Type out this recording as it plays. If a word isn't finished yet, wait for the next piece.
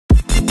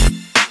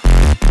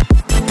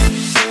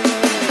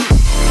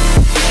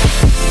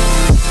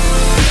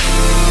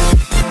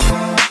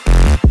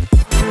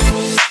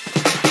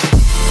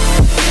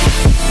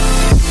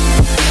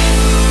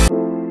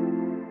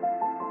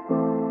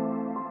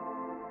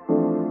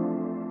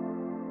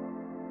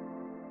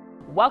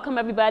Welcome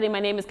everybody, my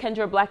name is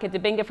Kendra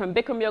Blackett-Dibinga from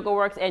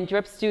BikramYogaWorks and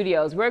Drip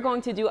Studios. We're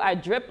going to do our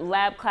Drip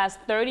Lab class,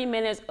 30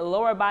 minutes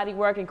lower body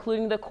work,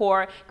 including the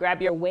core.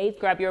 Grab your weights,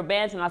 grab your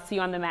bands, and I'll see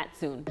you on the mat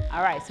soon.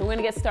 All right, so we're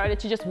gonna get started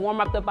to just warm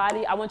up the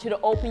body. I want you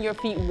to open your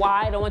feet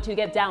wide. I want you to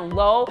get down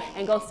low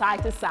and go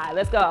side to side.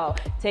 Let's go.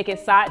 Take it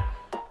side,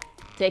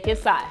 take it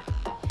side.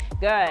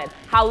 Good.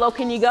 How low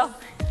can you go?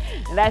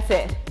 That's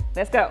it.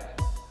 Let's go.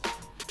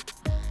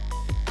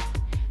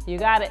 You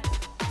got it.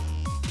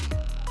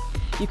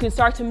 You can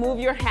start to move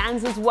your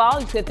hands as well.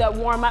 You get that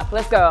warm up.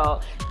 Let's go.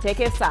 Take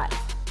it side.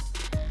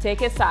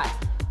 Take it side.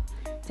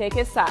 Take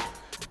it side.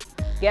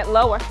 Get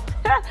lower.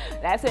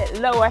 That's it.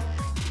 Lower.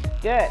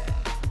 Good.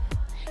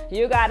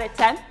 You got it.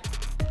 10,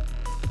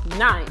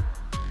 9.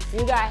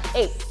 You got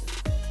 8,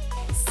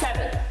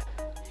 7.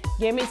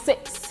 Give me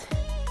 6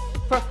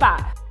 for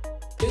 5.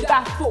 You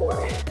got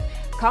 4.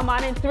 Come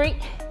on in 3.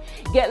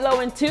 Get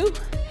low in 2.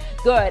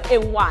 Good.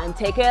 In 1.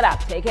 Take it up.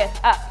 Take it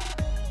up.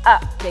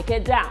 Up. Take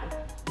it down.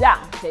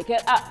 Down, take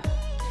it up,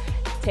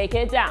 take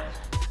it down.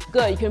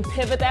 Good, you can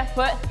pivot that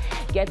foot,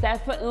 get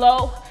that foot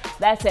low.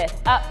 That's it,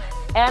 up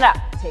and up.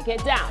 Take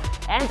it down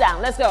and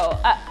down. Let's go,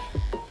 up,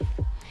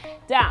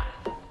 down,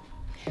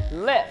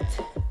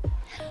 lift,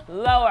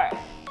 lower.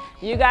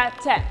 You got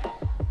 10.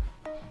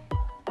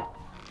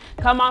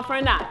 Come on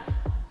for 9.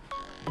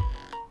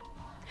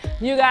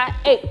 You got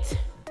 8.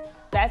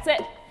 That's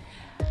it.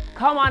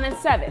 Come on in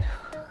 7.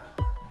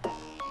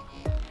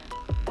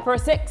 For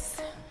 6.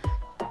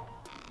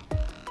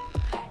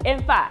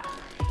 In 5.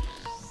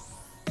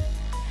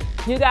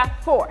 You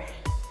got 4.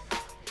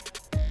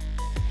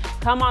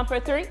 Come on for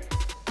 3.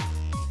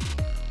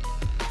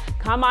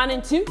 Come on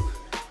in 2.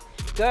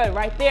 Good,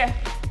 right there.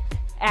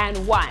 And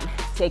 1.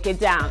 Take it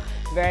down.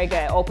 Very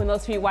good. Open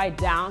those feet wide,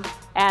 down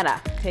and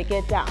up. Take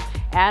it down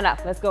and up.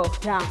 Let's go,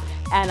 down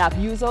and up.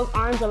 Use those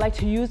arms. I like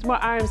to use more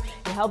arms.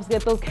 It helps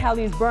get those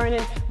calories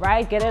burning,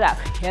 right? Get it up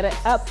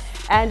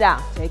and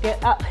down. Take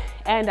it up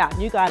and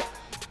down. You got it.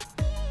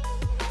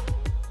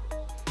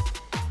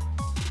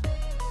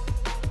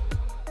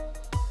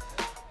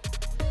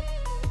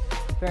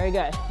 Very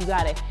good, you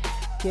got it.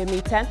 Give me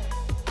 10,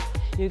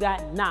 you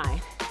got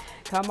 9.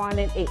 Come on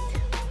in 8,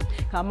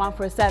 come on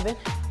for 7.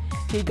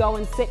 Keep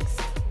going 6,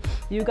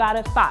 you got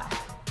it 5.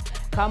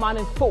 Come on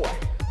in 4.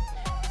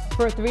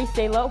 For 3,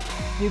 stay low.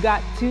 You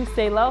got 2,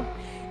 stay low.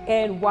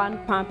 And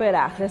 1, pump it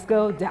out. Let's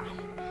go down,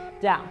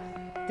 down,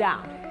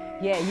 down.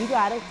 Yeah, you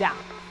got it, down,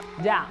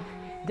 down,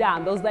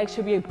 down. Those legs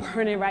should be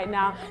burning right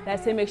now.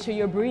 That's it, make sure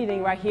you're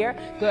breathing right here.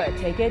 Good,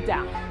 take it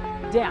down,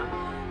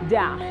 down,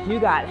 down.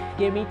 You got it,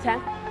 give me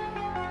 10.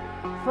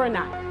 For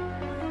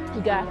 9,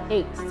 you got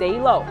 8, stay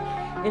low.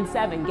 In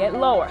 7, get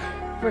lower.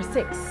 For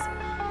 6,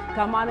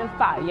 come on in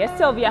 5. Yes,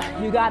 Sylvia,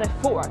 you got it.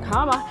 4,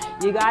 come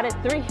on, you got it.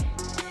 3,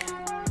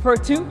 for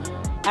 2,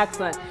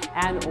 excellent.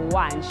 And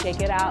 1,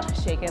 shake it out,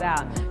 shake it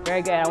out.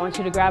 Very good, I want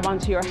you to grab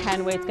onto your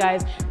hand weights,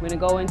 guys. We're gonna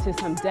go into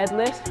some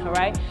deadlifts, all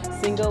right?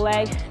 Single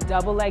leg,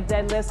 double leg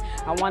deadlifts.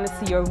 I wanna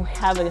see you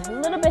have a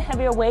little bit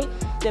heavier weight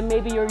than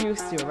maybe you're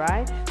used to,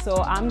 right?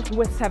 So I'm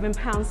with 7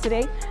 pounds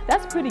today.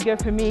 That's pretty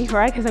good for me,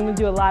 right? Because I'm gonna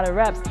do a lot of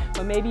reps,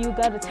 but maybe you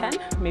got a 10,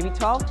 maybe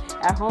 12,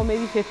 at home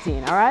maybe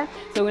 15, all right?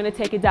 So we're gonna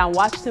take it down.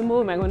 Watch the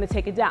movement, I'm gonna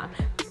take it down.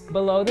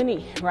 Below the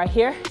knee, right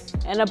here,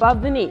 and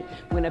above the knee.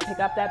 We're gonna pick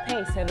up that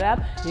pace, set it up.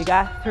 You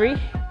got 3,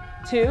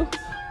 2,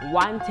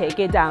 1, take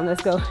it down.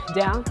 Let's go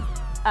down,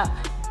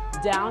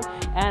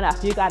 and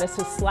up. You got it,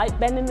 so slight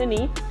bend in the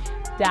knee,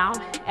 down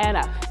and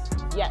up.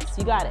 Yes,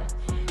 you got it.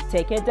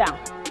 Take it down,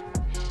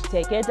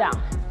 take it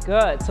down.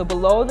 Good, so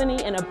below the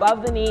knee and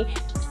above the knee,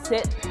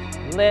 sit,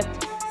 and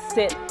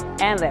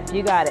lift.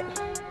 You got it.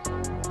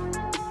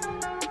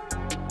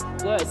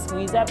 Good,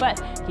 squeeze that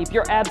butt. Keep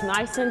your abs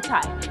nice and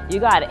tight.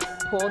 You got it.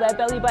 Pull that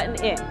belly button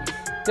in.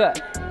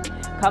 Good.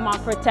 Come on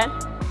for 10,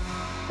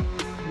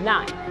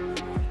 9,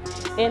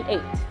 in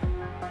 8,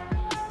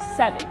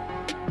 7,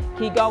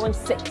 keep going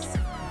 6,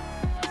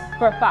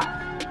 for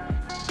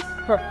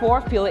 5, for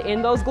 4, feel it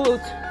in those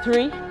glutes,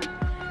 3,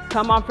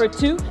 come on for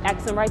 2,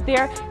 excellent right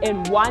there,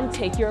 in 1,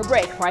 take your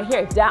break, right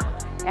here, down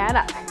and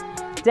up,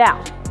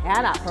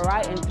 all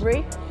right, in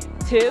 3,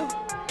 2,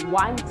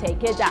 1,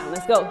 take it down,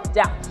 let's go,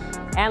 down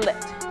and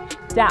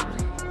lift, down,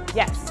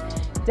 yes,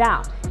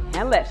 down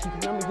and lift.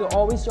 Remember, you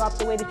always drop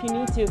the weight if you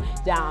need to,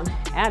 down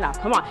and up,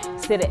 come on,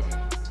 sit it,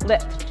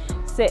 lift,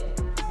 sit,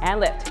 and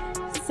lift,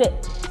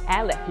 sit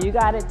and lift. You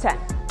got it. 10,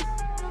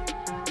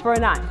 for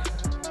 9,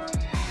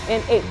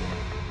 in 8,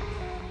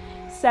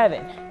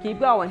 7, keep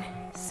going,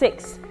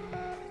 6,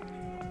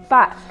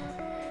 5,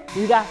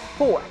 you got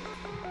 4,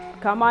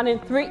 come on in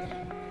 3,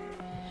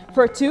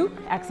 for 2,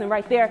 excellent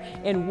right there,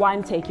 in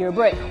 1, take your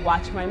break.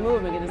 Watch my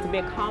movement, this will be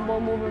a combo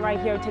movement right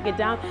here. Take it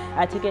down,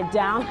 I take it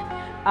down,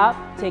 up,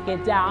 take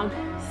it down,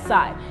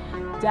 side,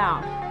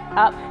 down,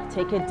 up,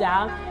 take it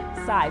down,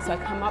 side. So I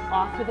come up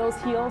off of those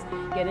heels,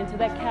 get into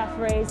that calf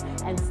raise,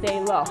 and stay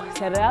low.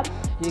 Set it up.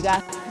 You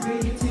got 3,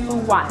 2,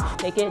 1.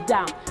 Take it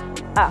down,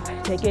 up,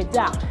 take it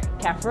down,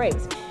 calf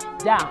raise,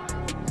 down,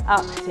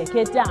 up, take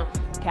it down,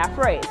 calf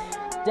raise,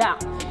 down,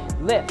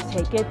 lift,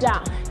 take it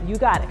down. You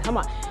got it, come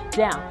on,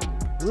 down,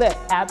 lift,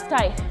 abs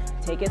tight,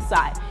 take it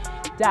side,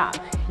 down,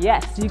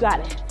 yes, you got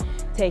it,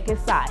 take it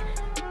side,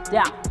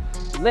 down,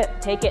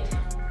 lift, take it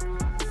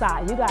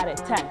side, you got it,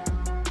 10,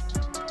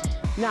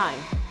 9,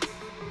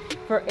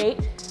 for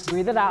 8,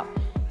 breathe it out,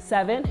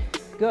 7,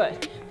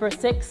 good, for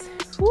 6,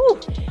 woo,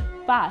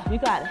 5, you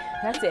got it,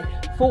 that's it,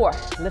 4,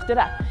 lift it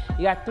up,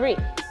 you got 3,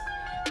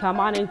 come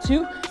on in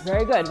 2,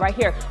 very good, right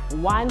here,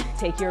 1,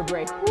 take your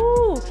break,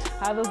 woo,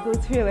 how those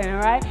glutes feeling,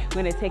 all right?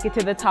 We're gonna take it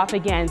to the top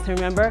again, so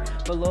remember,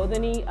 below the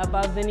knee,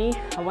 above the knee,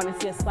 I wanna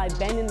see a slight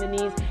bend in the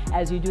knees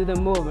as you do the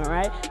movement,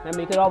 right?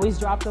 Remember, you could always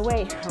drop the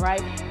weight, all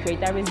right? Create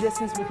that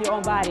resistance with your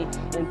own body,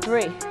 in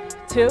 3,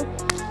 2,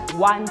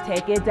 1,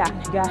 take it down,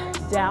 you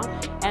got down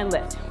and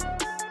lift,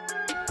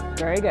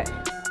 very good,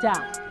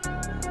 down,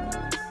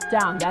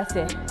 down, that's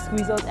it,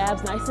 squeeze those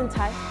abs nice and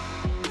tight,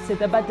 sit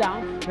the butt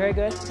down, very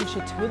good, push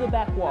it to the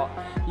back wall,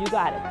 you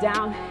got it,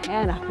 down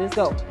and up, let's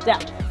go,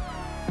 down,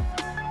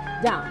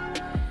 down,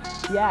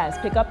 yes,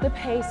 pick up the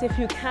pace if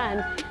you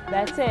can,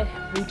 that's it,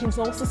 you can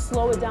also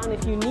slow it down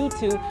if you need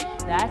to,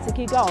 that's it,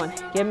 keep going,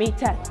 give me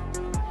 10,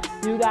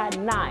 you got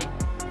 9,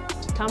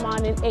 come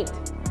on in 8,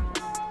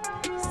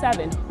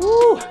 7,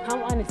 woo,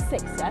 come on in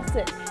 6, that's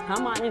it,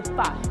 come on in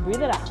 5,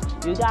 breathe it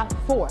out, you got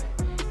 4,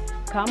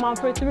 come on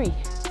for 3,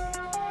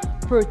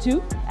 for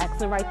 2,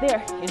 excellent right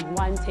there, in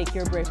 1, take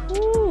your break,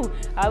 woo,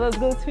 how those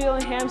glutes feel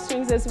in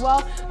hamstrings as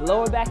well,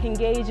 lower back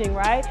engaging,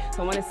 right?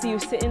 So I want to see you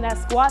sit in that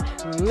squat,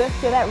 lift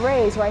to that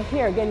raise right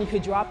here, again, you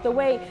could drop the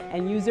weight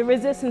and use the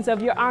resistance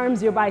of your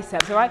arms, your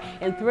biceps, all right?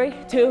 In 3,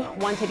 2,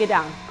 1, take it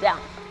down, down,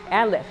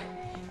 and lift,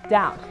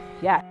 down,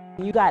 yeah,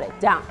 you got it,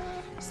 down,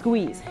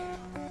 squeeze,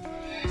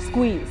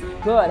 squeeze,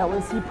 good, I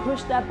want to see you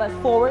push that butt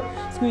forward,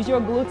 squeeze your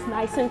glutes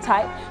nice and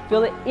tight,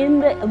 feel it in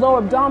the lower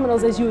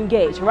abdominals as you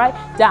engage, all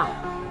right? Down,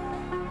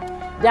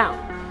 down,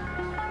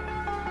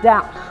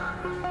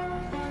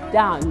 down,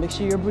 down, make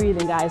sure you're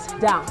breathing, guys,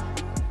 down,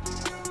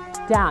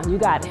 down, you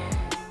got it,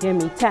 give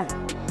me 10,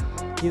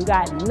 you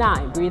got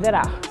 9, breathe it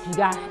out, you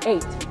got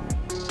 8,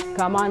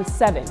 come on,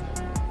 7,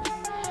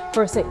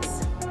 for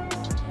 6,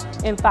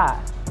 in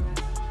 5,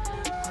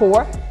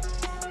 4,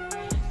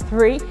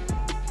 3,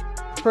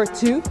 for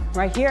 2,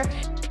 right here,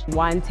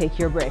 1, take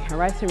your break, all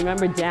right, so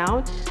remember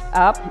down,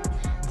 up,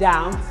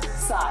 down,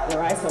 side, all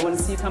right, so I want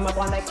to see you come up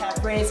on that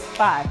calf raise,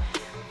 5,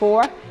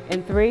 4,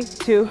 and 3,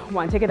 2,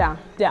 1, take it down,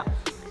 down,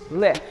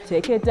 lift,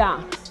 take it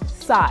down,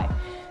 side,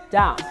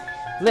 down,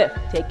 lift,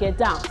 take it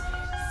down,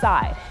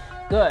 side,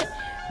 good,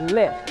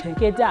 lift,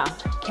 take it down,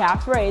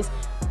 calf raise,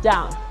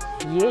 down,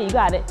 yeah, you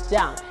got it,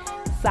 down,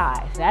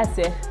 side, that's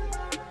it,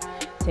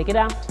 take it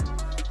down,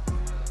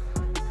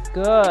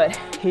 good,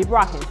 keep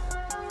rocking,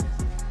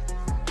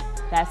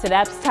 that's it,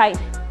 abs tight,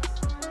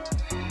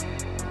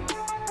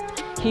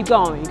 keep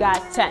going, you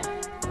got 10,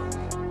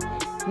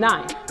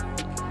 9,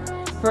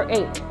 for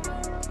 8,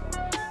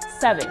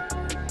 7,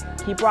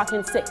 keep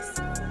rocking, 6,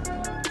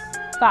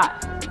 5,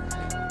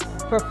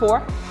 for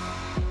 4,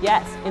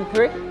 yes, in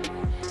 3,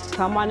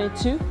 come on in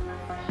 2,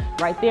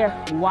 right there,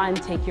 1,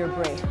 take your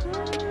break.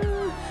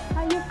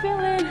 How you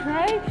feeling,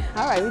 right?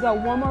 All right, we got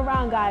one more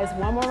round, guys,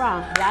 one more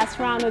round. Last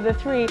round of the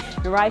 3,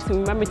 you're right, so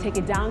remember, take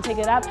it down, take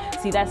it up.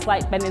 See that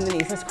slight bend in the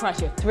knees, let's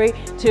crush it. 3,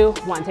 2,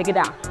 1, take it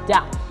down,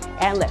 down,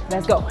 and lift,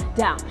 let's go,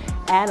 down,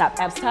 and up,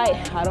 abs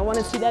tight, I don't want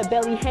to see that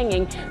belly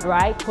hanging,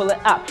 right, pull it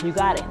up, you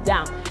got it,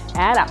 down,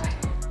 and up,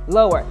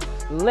 lower,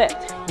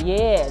 lift,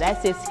 yeah,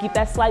 that's it, keep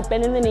that slight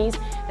bend in the knees,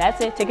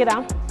 that's it, take it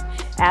down,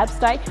 abs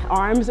tight,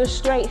 arms are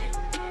straight,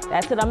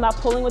 that's it, I'm not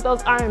pulling with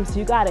those arms,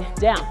 you got it,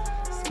 down,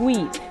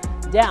 squeeze,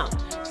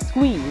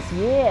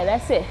 yeah,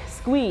 that's it,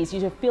 squeeze,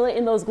 you should feel it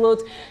in those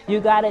glutes, you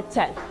got it,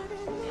 10,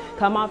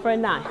 come on for a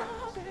 9,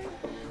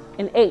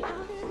 an 8,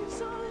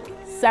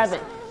 7,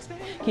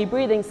 keep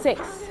breathing,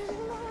 6,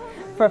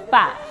 for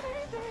 5,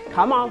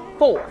 come on,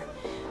 4,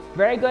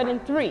 very good, in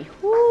 3,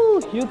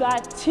 woo, you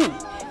got 2,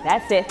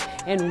 that's it,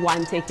 and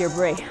 1, take your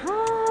break,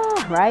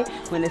 right,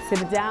 we're gonna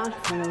sit it down,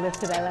 we're gonna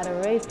lift to that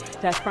lateral raise,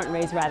 that front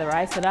raise rather,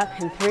 right, sit up,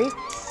 in 3,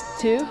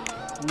 2,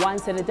 1,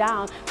 sit it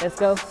down, let's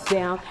go,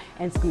 down,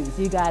 and squeeze,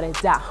 you got it,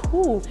 down,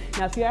 woo.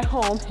 Now if you're at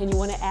home and you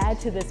wanna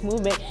add to this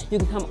movement, you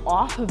can come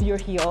off of your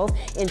heels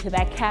into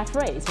that calf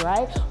raise,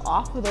 right,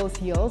 off of those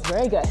heels,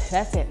 very good,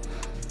 that's it.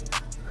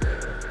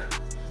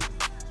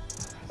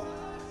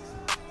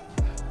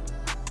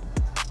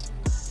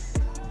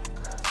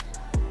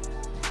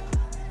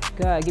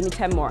 Good, give me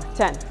 10 more.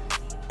 10,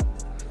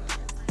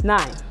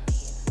 9,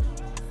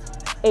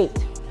 8,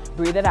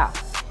 breathe it out.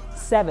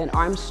 7,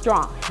 arms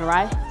strong, all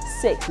right?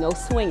 6, no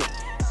swinging.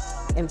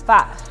 In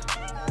 5,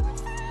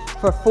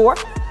 for 4,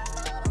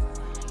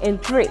 in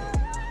 3,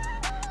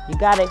 you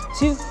got it.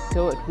 2,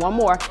 good, 1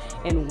 more,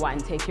 in 1,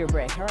 take your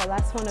break. All right,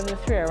 last one of the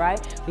 3, all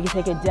right? We can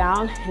take it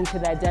down into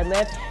that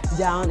deadlift,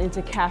 down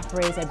into calf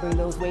raise. I bring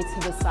those weights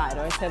to the side,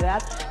 all right? Set it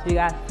up, you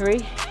got 3,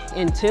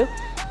 in 2,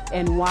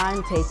 in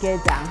 1, take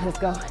it down. Let's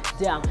go,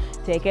 down,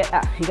 take it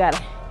up, you got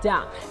it,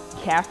 down,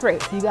 calf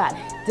raise, you got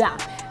it, down,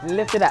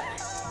 lift it up,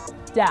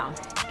 down,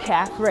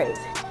 calf raise,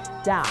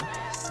 down,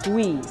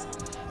 squeeze,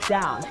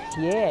 down.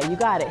 Yeah, you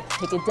got it.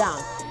 Take it down.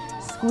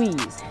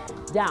 Squeeze,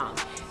 down,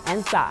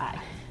 and side.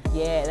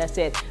 Yeah, that's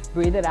it.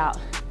 Breathe it out.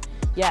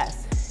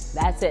 Yes,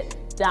 that's it.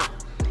 Down,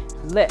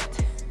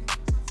 lift.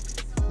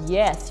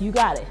 Yes, you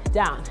got it.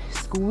 Down,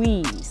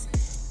 squeeze.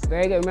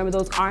 Very good. Remember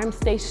those arms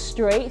stay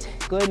straight.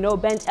 Good, no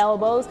bent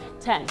elbows.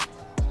 10.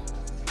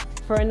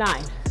 For a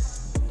 9.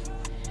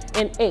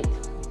 In 8.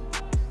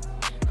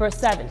 For a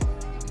 7.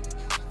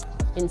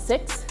 In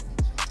 6.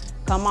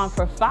 Come on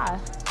for 5.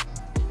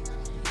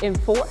 In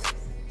 4.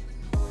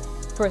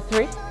 For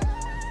 3.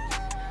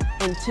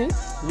 In 2.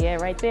 Yeah,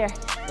 right there.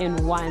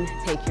 In 1,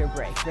 take your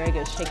break. Very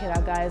good. Shake it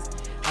out, guys.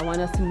 I want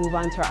us to move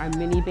on to our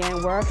mini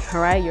band work,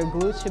 all right? Your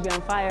glutes should be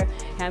on fire,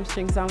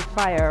 hamstrings on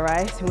fire, all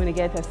right? So we're gonna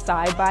get the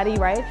side body,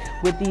 right?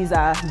 With these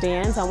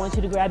bands, I want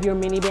you to grab your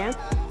mini band.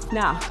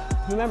 Now,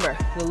 remember,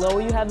 the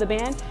lower you have the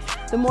band,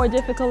 the more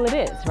difficult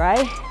it is,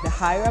 right? The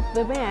higher up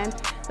the band,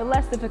 the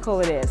less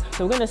difficult it is.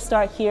 So we're gonna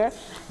start here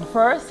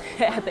first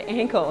at the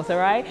ankles, all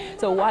right?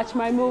 So watch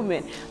my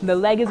movement. The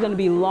leg is gonna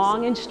be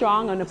long and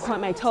strong. I'm gonna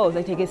point my toes.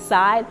 I take it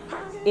side,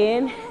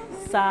 in,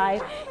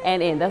 side,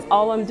 and in. That's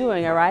all I'm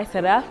doing, all right?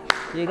 Set up.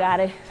 You got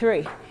it.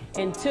 3,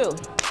 and 2,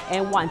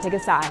 and 1. Take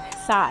it side,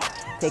 side.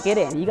 Take it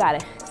in. You got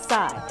it.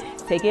 Side.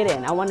 Take it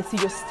in. I want to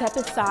see you step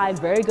aside.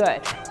 Very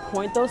good.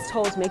 Point those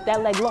toes. Make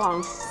that leg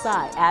long.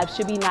 Side. Abs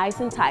should be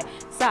nice and tight.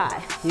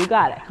 Side. You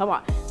got it. Come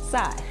on.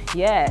 Side.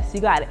 Yes, you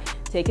got it.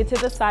 Take it to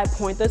the side.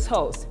 Point the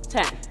toes.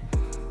 10.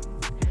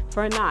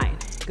 For 9.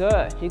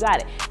 Good. You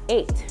got it.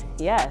 8.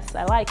 Yes,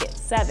 I like it.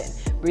 7.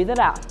 Breathe it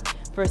out.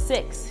 For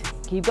 6.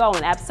 Keep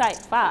going. Abs tight.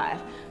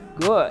 5.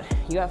 Good.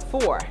 You got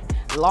 4.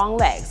 Long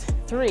legs.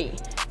 3.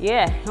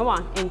 Yeah, come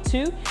on. In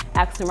 2,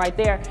 accent right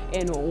there.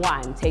 In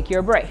 1, take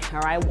your break. All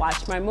right,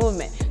 watch my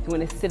movement. You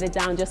want to sit it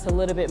down just a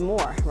little bit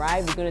more,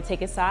 right? We're going to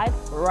take it side,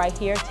 right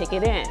here, take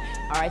it in.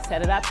 All right,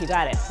 set it up, you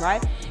got it,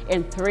 right?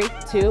 In 3,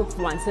 2,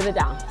 1, sit it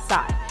down.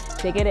 Side,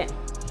 take it in.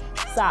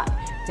 Side,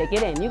 take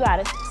it in. You got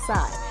it.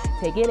 Side,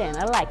 take it in.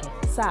 I like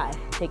it. Side,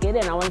 take it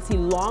in. I want to see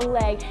long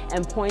leg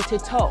and pointed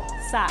toe.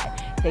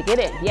 Side, take it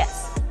in.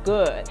 Yes,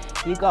 good.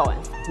 Keep going.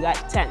 You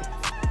got 10.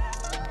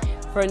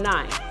 For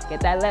 9. Get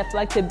that left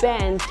leg to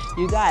bend.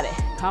 You got it.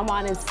 Come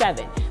on in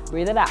 7.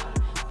 Breathe it out.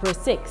 For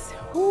 6.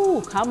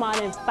 Ooh, come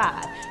on in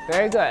 5.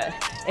 Very good.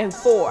 In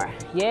 4.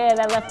 Yeah,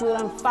 that left glute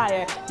on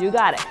fire. You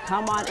got it.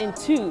 Come on in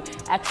 2.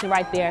 Action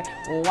right there.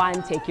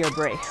 1, take your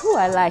break. Ooh,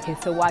 I like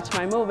it. So watch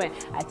my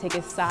movement. I take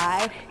it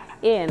side,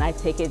 in. I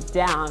take it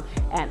down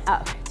and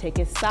up. Take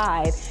it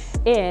side,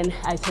 in.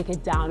 I take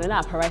it down and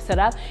up. All right, set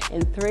up.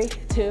 In 3,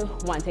 2,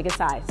 1. Take it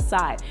side,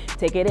 side.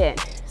 Take it in.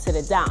 Sit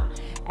it down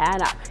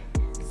and up.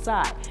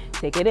 Side,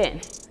 take it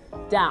in,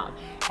 down,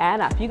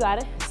 and up. You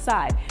got it.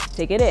 Side,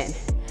 take it in,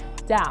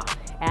 down,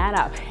 and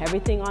up.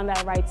 Everything on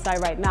that right side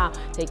right now,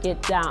 take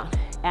it down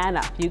and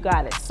up. You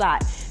got it.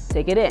 Side,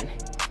 take it in,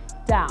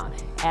 down,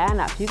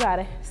 and up. You got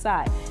it.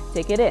 Side,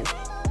 take it in,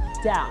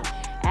 down,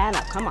 and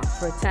up. Come on,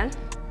 for 10,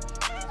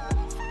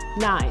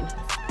 9,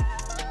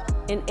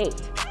 in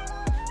 8,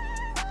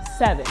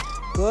 7,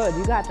 good,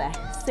 you got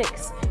that.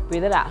 6,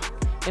 breathe it out.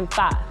 In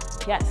 5,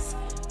 yes,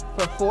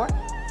 for 4,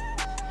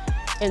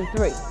 in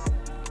 3,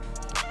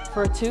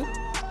 for 2,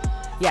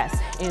 yes,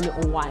 in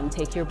 1,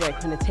 take your break.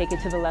 We're gonna take it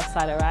to the left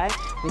side, all right?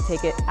 We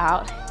take it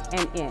out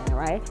and in, all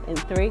right? In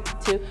 3,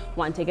 2,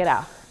 1, take it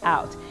out,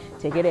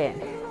 take it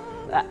in.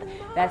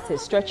 That's it,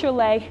 stretch your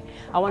leg.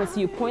 I wanna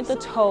see you point the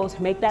toes,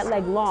 make that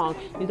leg long.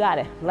 You got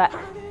it,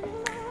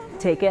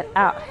 take it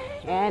out,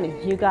 and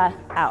in. You got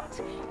out,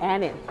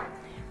 and in,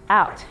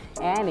 out,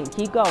 and in.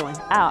 Keep going,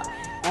 out,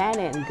 and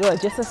in. Good.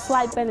 Just a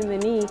slight bend in the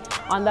knee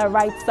on the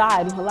right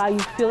side will allow you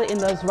to feel it in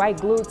those right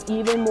glutes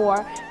even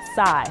more.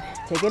 Side.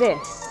 Take it in.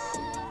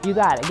 You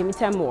got it. Give me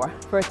 10 more.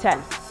 For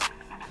 10.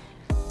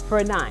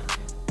 For 9.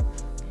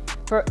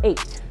 For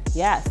 8.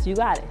 Yes, you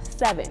got it.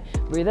 7.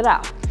 Breathe it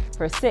out.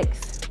 For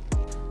 6.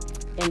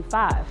 In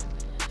 5.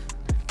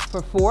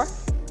 For 4.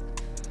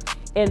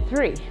 In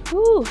 3.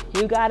 Woo,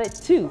 you got it.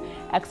 2.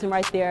 Excellent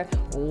right there.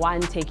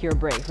 1, take your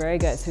break. Very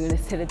good. So we're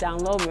gonna sit it down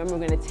low. Remember,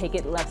 we're gonna take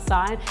it left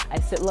side. I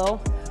sit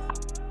low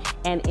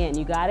and in.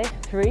 You got it.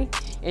 3,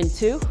 in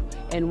 2,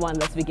 in 1.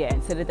 Let's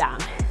begin. Sit it down.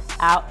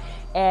 Out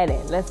and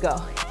in. Let's go.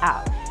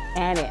 Out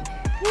and in.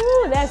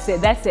 Woo, that's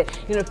it. That's it.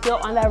 You're gonna feel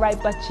on that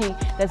right butt cheek.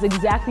 That's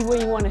exactly where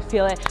you want to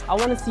feel it. I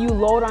want to see you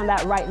load on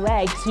that right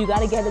leg. So you got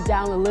to get it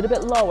down a little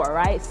bit lower,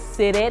 right?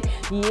 Sit it.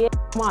 Yeah.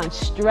 Come on.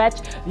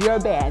 Stretch your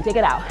band. Take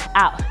it out.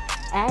 Out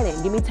and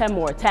in. Give me 10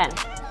 more. 10.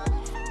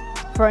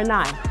 For a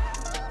 9.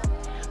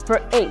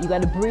 For 8. You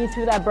got to breathe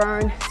through that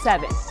burn.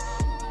 7.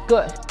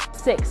 Good.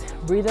 6.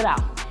 Breathe it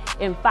out.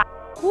 In 5.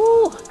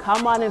 Woo.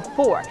 Come on in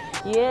 4.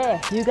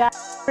 Yeah. You got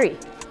 3.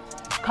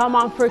 Come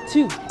on for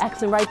 2.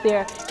 Excellent right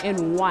there.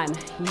 In 1.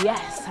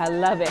 Yes. I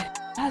love it.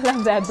 I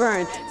love that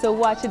burn. So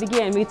watch it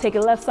again. We take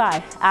it left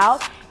side.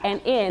 Out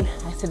and in.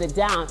 I sit it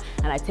down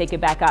and I take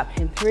it back up.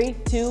 In 3,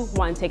 2,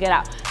 1. Take it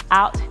out.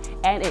 Out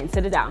and in.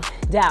 Sit it down.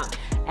 Down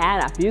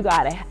and up. You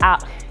got it.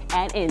 Out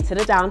and in. Sit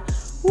it down.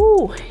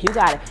 Woo. You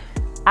got it.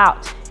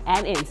 Out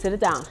and in. Sit it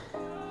down.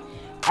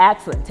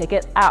 Excellent. Take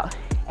it out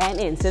and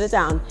in. Sit it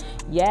down.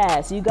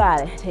 Yes, you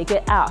got it. Take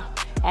it out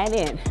and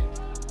in.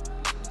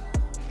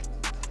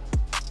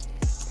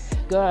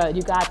 Good,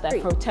 you got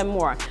that. For 10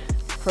 more.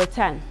 For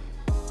 10,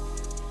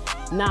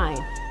 9,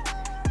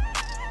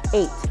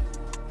 8,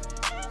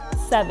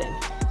 7,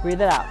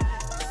 breathe it out.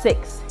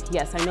 6,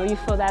 yes, I know you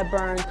feel that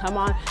burn. Come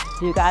on,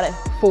 you got it.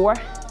 4,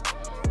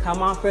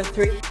 come on for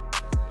 3,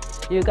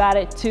 you got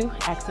it. 2,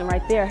 excellent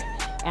right there.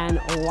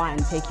 And 1,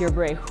 take your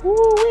break.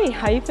 Woo-wee,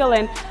 how you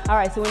feeling? All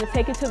right, so we're gonna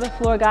take it to the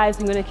floor, guys.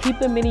 I'm gonna keep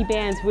the mini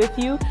bands with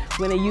you.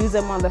 We're gonna use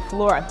them on the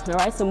floor, all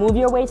right? So move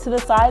your weights to the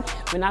side.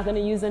 We're not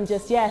gonna use them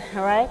just yet,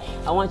 all right?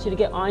 I want you to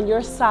get on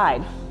your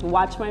side.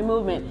 Watch my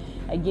movement.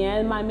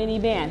 Again, my mini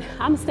band.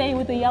 I'm staying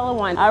with the yellow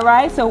one, all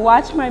right? So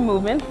watch my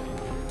movement.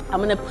 I'm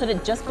gonna put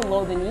it just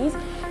below the knees,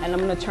 and I'm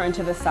gonna turn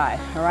to the side,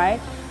 all right?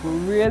 We're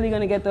really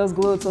gonna get those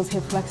glutes, those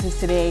hip flexors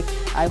today.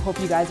 I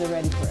hope you guys are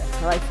ready for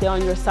it, all right? Stay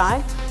on your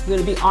side. You're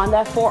gonna be on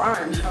that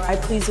forearm, all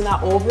right? Please do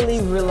not overly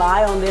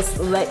rely on this,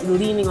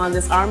 leaning on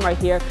this arm right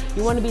here.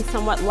 You wanna be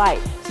somewhat light,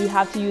 so you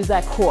have to use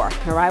that core,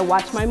 all right?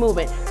 Watch my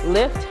movement.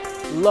 Lift,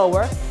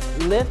 lower,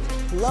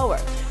 lift, lower.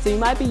 So you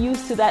might be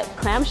used to that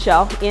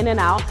clamshell, in and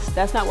out.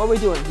 That's not what we're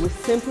doing. We're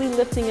simply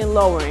lifting and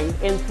lowering.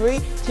 In 3,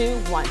 2,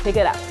 1, take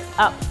it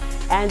up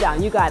and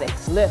down. You got it.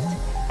 Lift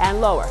and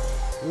lower,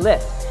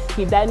 lift.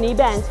 Keep that knee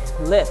bent,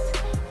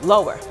 lift,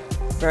 lower.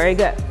 Very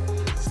good,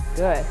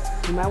 good.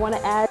 You might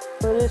wanna add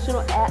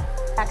additional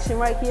action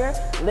right here.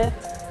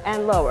 Lift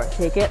and lower,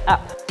 take it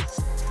up,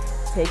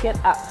 take it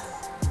up.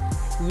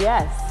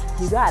 Yes,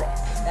 you got it,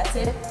 that's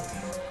it.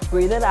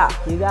 Breathe it out,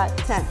 you got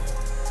 10.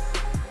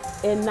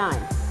 In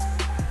 9,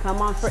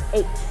 come on for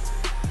 8.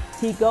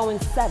 Keep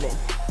going, 7.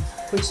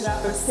 Push it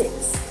out for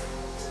 6.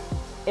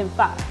 In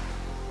 5,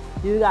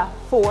 you got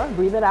 4,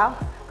 breathe it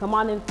out. Come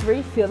on in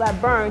 3, feel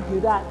that burn. You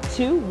got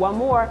 2, 1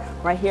 more.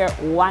 Right here,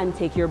 1,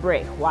 take your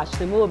break. Watch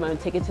the movement,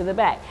 take it to the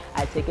back.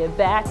 I take it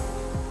back,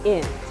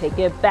 in, take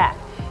it back,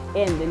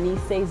 in. The knee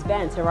stays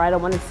bent, all right? I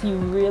wanna see you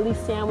really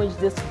sandwich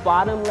this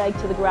bottom leg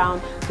to the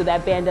ground so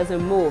that band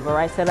doesn't move, all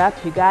right? Set up,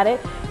 you got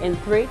it. In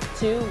 3,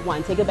 2,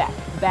 1, take it back.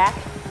 Back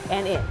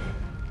and in,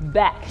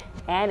 back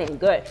and in,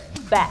 good.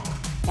 Back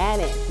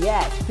and in,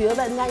 yes. Feel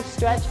that nice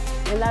stretch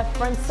in that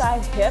front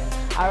side hip.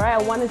 All right,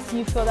 I want to see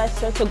you feel that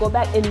stretch, so go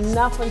back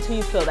enough until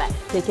you feel that.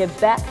 Take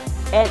it back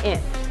and in,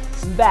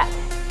 back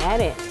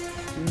and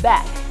in,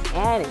 back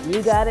and in.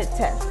 You got it,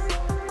 10.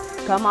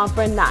 Come on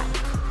for 9.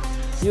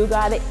 You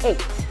got it,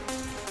 8.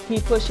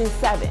 Keep pushing,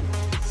 7.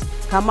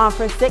 Come on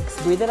for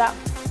 6, breathe it out.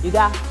 You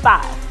got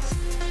 5.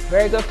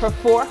 Very good for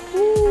 4.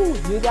 Ooh,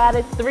 you got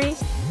it, 3.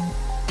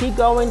 Keep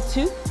going,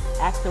 2.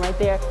 Excellent right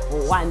there.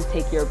 1,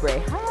 take your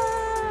break.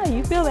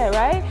 You feel that,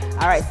 right?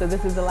 All right, so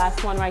this is the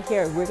last one right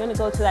here. We're gonna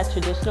go to that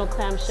traditional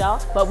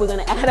clamshell, but we're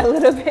gonna add a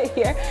little bit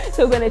here.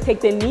 So we're gonna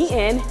take the knee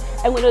in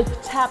and we're gonna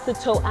tap the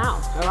toe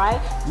out, all right?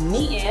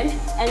 Knee in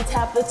and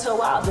tap the toe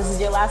out. This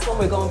is your last one.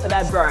 We're going for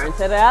that burn.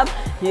 Set it up.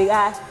 You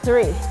got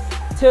 3,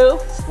 2,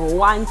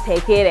 1,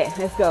 take it in.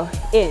 Let's go.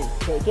 In,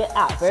 take it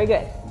out. Very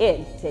good.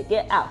 In, take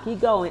it out. Keep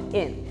going.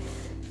 In.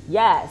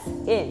 Yes,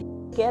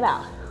 in, get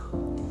out.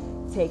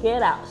 Take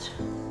it out.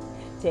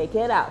 Take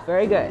it out.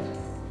 Very good.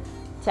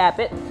 Tap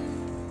it,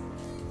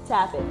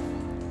 tap it,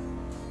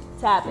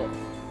 tap it.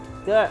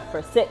 Good,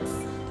 for 6.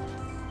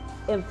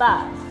 In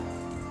 5,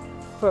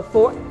 for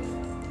 4,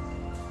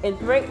 in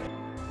 3,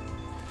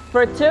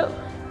 for 2.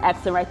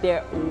 Excellent right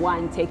there.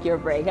 1, take your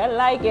break. I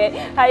like it.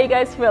 How you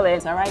guys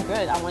feeling? All right,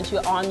 good. I want you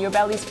on your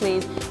bellies,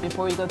 please,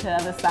 before we go to the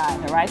other side,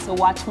 all right? So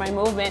watch my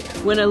movement.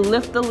 We're gonna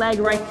lift the leg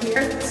right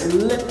here,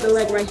 lift the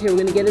leg right here. We're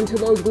gonna get into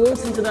those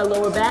glutes, into that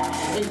lower back.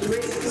 In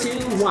 3,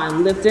 2,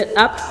 1, lift it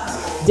up,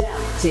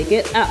 down, take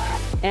it up,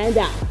 and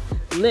down,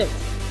 lift,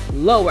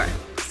 lower,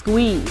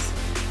 squeeze.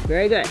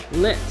 Very good,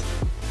 lift,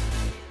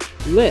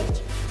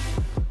 lift,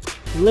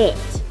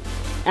 lift.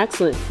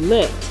 Excellent,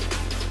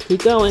 lift.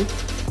 Keep going.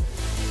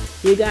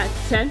 You got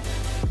 10.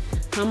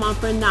 Come on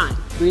for 9.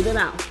 Breathe it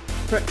out.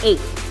 For 8.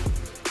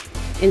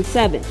 In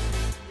 7.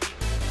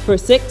 For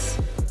 6.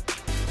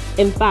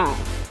 In 5.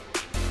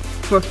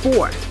 For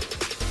 4.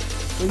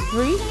 In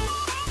 3.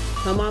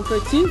 Come on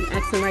for 2.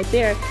 Excellent right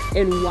there.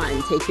 In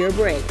 1. Take your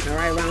break. All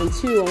right, round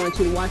 2. I want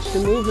you to watch the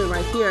movement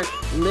right here.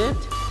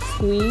 Lift,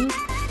 squeeze,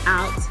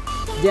 out,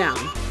 down.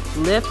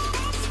 Lift,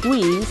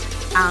 squeeze,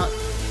 out,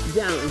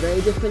 down.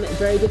 Very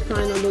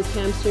defined on those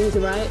hamstrings,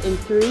 all right? In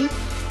 3,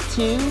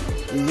 2,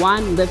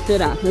 1, lift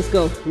it up. Let's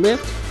go.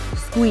 Lift,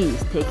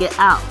 squeeze, take it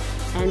out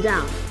and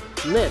down.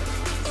 Lift,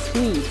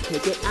 squeeze,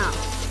 take it out,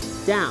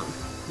 down.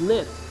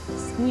 Lift,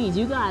 squeeze,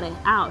 you got it,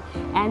 out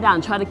and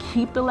down. Try to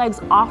keep the legs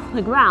off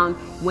the ground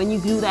when you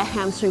do that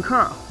hamstring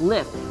curl.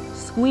 Lift,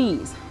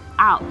 squeeze,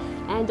 out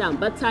and down.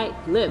 Butt tight,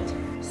 lift,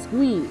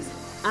 squeeze,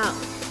 out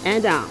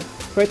and down.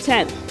 For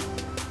 10,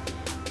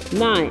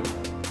 9,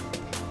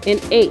 in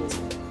 8,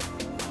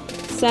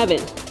 7,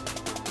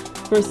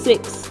 for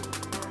 6,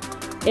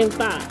 in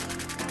 5,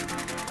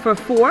 for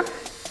 4,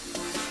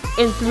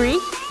 in 3,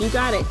 you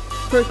got it.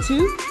 For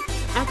 2,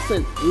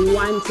 excellent.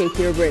 1, take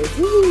your break.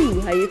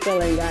 Woo, how you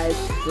feeling, guys?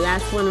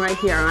 Last one right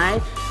here, all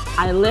right?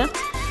 I lift,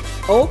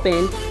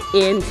 open,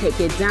 in, take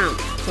it down.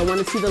 So I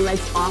want to see the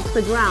legs off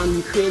the ground.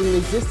 You're creating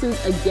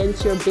resistance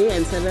against your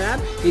band. Set it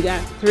up. You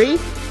got 3,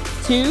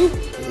 2,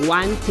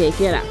 1, take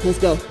it up. Let's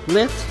go.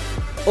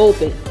 Lift,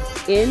 open,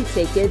 in,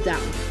 take it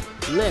down.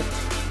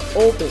 Lift,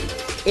 open,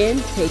 in,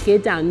 take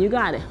it down. You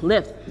got it.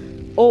 Lift,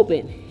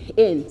 open,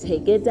 in,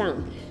 take it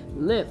down.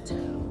 Lift,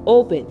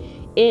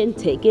 open, in,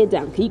 take it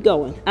down. Keep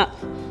going. Up,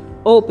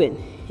 open,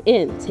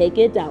 in, take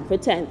it down for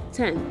 10,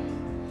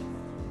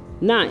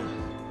 9,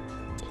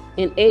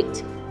 and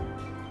 8,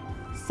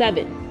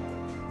 7,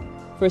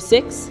 for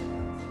 6,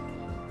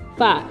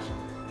 5,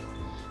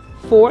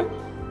 4,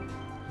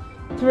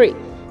 3,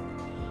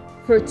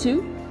 for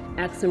 2,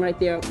 excellent right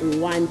there,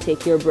 1,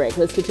 take your break.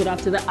 Let's switch it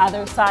off to the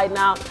other side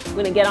now. We're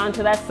gonna get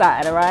onto that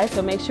side, all right?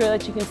 So make sure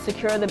that you can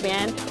secure the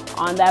band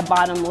on that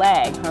bottom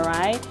leg, all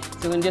right?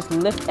 So we're gonna just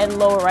lift and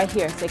lower right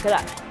here. Take it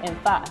up, and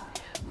 5,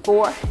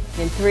 4,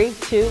 and 3,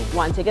 2,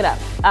 1, take it up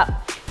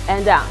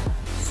and down,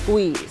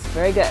 squeeze,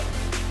 very good.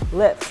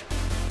 Lift,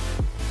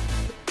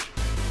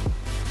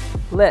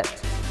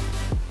 lift,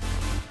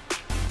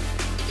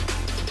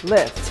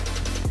 lift.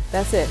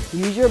 That's it.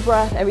 Use your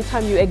breath. Every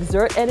time you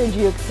exert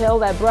energy, you exhale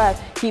that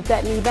breath. Keep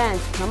that knee bent.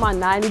 Come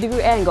on,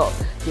 90-degree angle.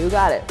 You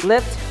got it.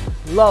 Lift,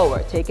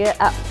 lower. Take it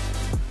up.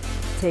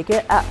 Take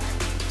it up.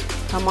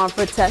 Come on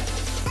for 10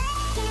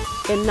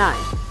 and 9.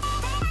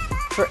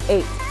 For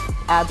 8,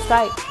 abs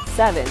tight.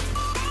 7,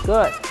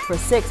 good. For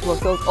 6, work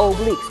those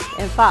obliques.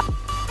 And 5.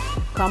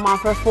 Come on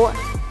for 4.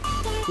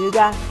 You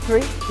got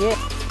 3. Yeah.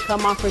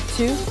 Come on for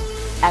 2.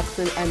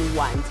 Excellent, and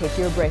 1. Take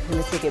your break. I'm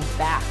going to take it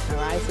back, all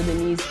right? So the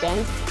knees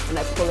bend, and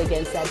I pull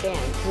against that band.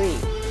 3,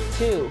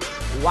 2,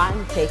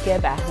 1. Take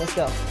it back. Let's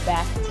go.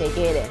 Back, take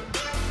it in.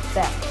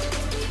 Back.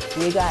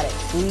 You got it.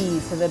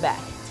 Squeeze to the back.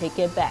 Take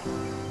it back.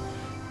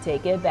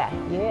 Take it back.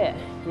 Yeah,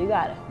 you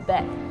got it.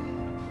 Back.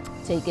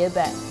 Take it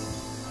back.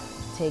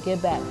 Take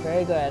it back.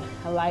 Very good.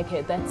 I like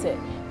it. That's it.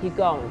 Keep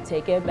going.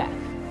 Take it back.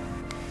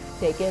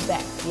 Take it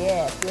back.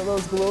 Yeah, feel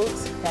those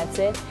glutes. That's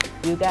it.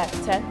 You got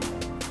 10.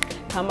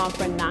 Come on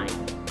for 9.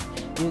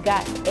 You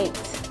got 8.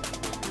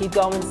 Keep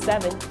going.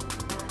 7.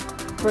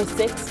 For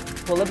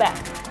 6, pull it back.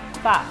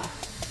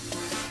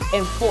 5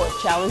 and 4.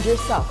 Challenge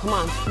yourself. Come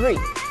on. 3.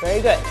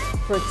 Very good.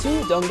 For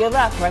 2, don't give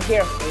up. Right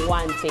here.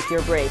 1. Take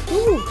your break.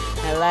 Woo,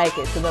 I like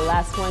it. So the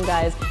last one,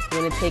 guys,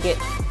 we're gonna take it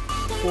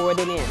forward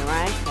and in. All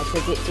right. I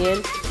take it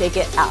in, take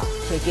it out.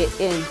 Take it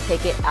in,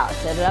 take it out.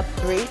 Set it up.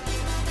 3,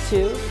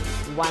 2,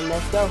 1.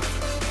 Let's go.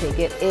 Take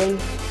it in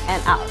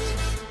and out.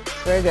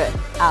 Very good.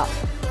 Out.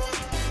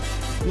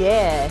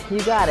 Yeah,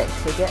 you got it.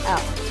 Take it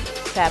out.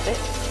 Tap it.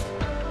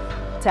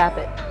 Tap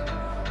it.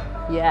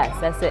 Yes,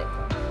 that's it.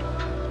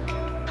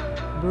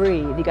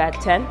 Breathe. You got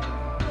 10,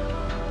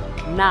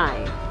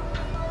 9,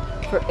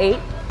 for 8,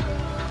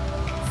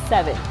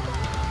 7.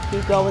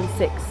 Keep going.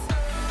 6,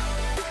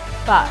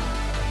 5,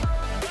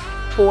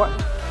 4.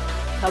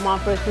 Come on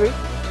for 3.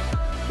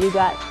 You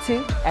got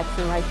 2.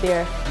 Excellent right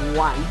there.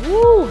 1.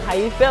 Woo! How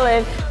you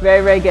feeling?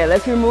 Very, very good.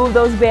 Let's remove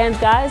those bands,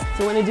 guys.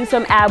 So we're going to do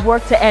some ab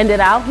work to end it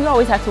out. We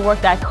always have to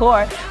work that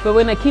core, but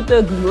we're going to keep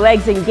the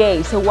legs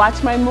engaged. So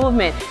watch my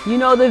movement. You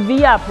know the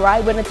V up,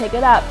 right? We're going to take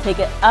it up, take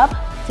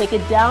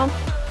it down,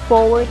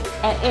 forward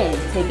and in.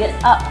 Take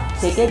it up,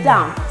 take it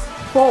down,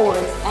 forward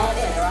and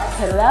in. All right,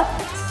 set it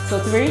up. So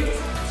 3,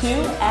 2,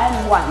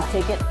 and 1.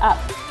 Take it up,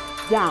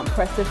 down,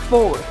 press it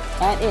forward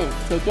and in.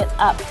 Take it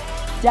up,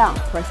 down,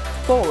 press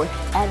forward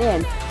and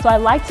in. So I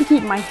like to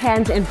keep my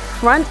hands in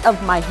front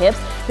of my hips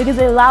because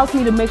it allows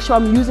me to make sure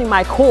I'm using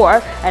my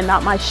core and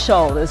not my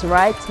shoulders,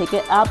 right? Take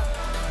it up,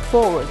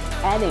 forward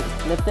and in.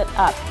 Lift it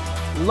up,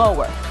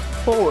 lower,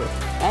 forward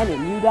and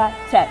in. You got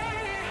 10,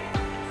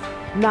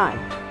 9,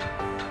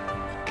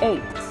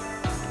 8,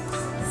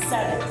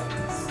 7,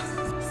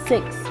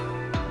 6,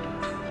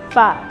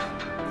 5,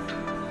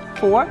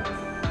 4,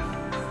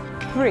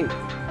 3.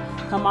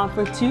 Come on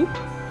for 2.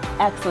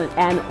 Excellent,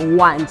 and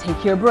 1.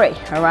 Take your break,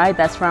 all right?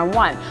 That's round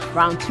 1.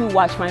 Round 2,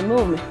 watch my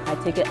movement. I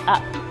take it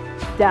up,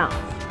 down,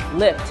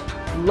 lift,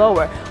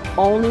 lower.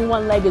 Only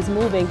one leg is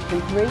moving.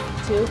 In 3,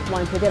 2,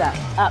 1, pick it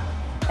up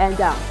and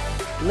down,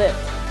 lift,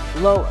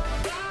 lower,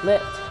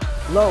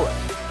 lower.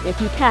 If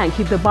you can,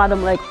 keep the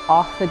bottom leg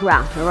off the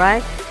ground, all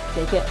right?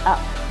 Take it up,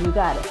 you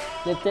got it.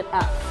 Lift it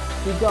up,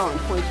 keep going.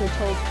 Point your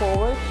toes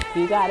forward,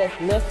 you got it.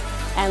 Lift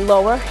and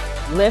lower,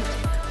 lift,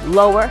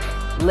 lower,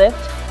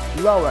 lift,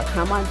 lower.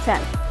 Come on,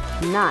 10,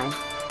 9,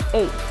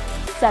 8,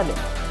 7,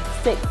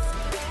 6,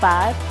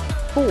 5,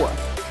 4,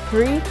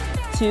 3,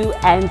 2,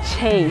 and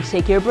change.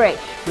 Take your break.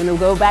 We're gonna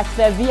go back to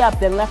that V up,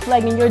 then left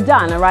leg, and you're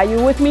done. All right,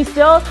 you with me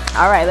still?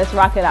 All right, let's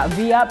rock it out.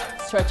 V up,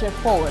 stretch it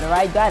forward. All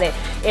right, got it.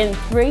 In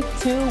 3,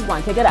 2,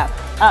 1, take it up,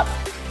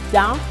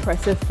 down,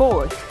 press it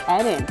forward,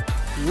 and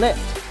in.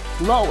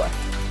 Lift, lower,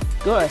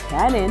 good,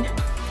 and in.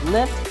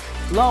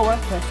 Lift, lower,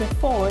 press it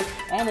forward,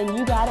 and then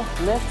you got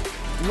it. Lift,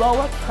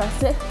 lower,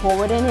 press it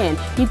forward and in.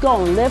 Keep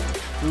going. Lift,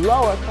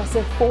 lower, press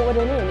it forward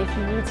and in. If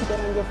you need to get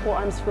on your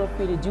forearms, feel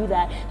free to do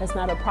that. That's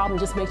not a problem.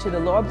 Just make sure the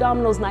lower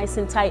abdominals nice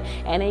and tight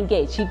and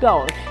engaged. Keep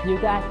going. You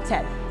got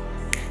 10.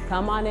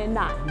 Come on in.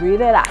 9.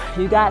 Breathe it out.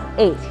 You got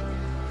 8.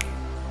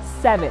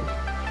 7.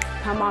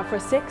 Come on for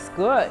 6,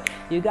 good.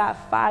 You got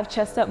 5,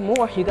 chest up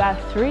more. You got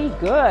 3,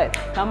 good.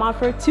 Come on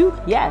for 2,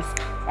 yes.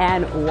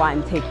 And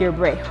 1, take your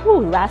break. Whew,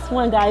 last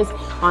one, guys,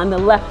 on the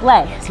left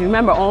leg. So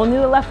remember, only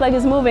the left leg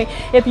is moving.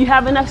 If you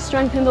have enough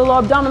strength in the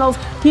lower abdominals,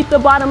 keep the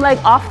bottom leg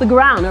off the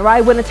ground, all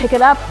right? We're gonna take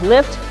it up,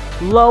 lift,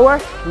 lower,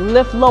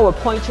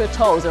 point your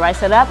toes, all right?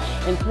 Set up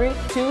in 3,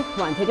 2,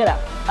 1, take it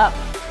up,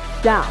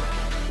 down,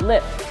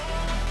 lift,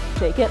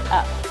 take it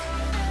up,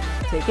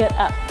 take it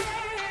up.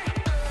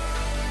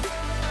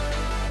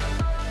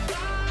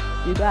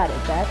 You got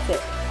it, that's it.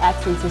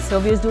 Excellent, so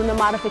Sylvia's doing the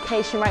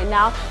modification right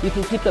now. You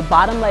can keep the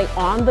bottom leg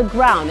on the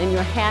ground and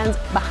your hands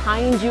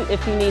behind you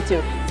if you need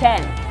to.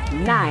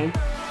 10, 9,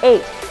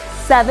 8,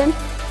 7,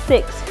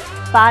 6,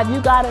 5,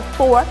 you got it,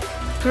 4,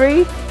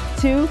 3,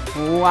 2,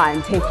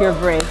 1. Take your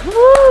break.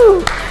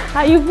 Woo!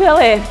 How you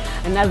feeling?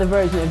 Another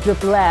version of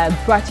Drip Lab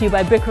brought to you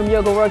by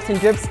BikramYogaWorks and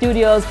Drip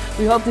Studios.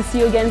 We hope to see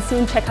you again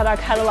soon. Check out our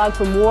catalog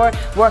for more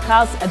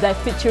workouts that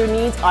fit your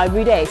needs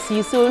every day. See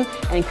you soon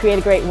and create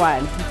a great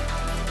one.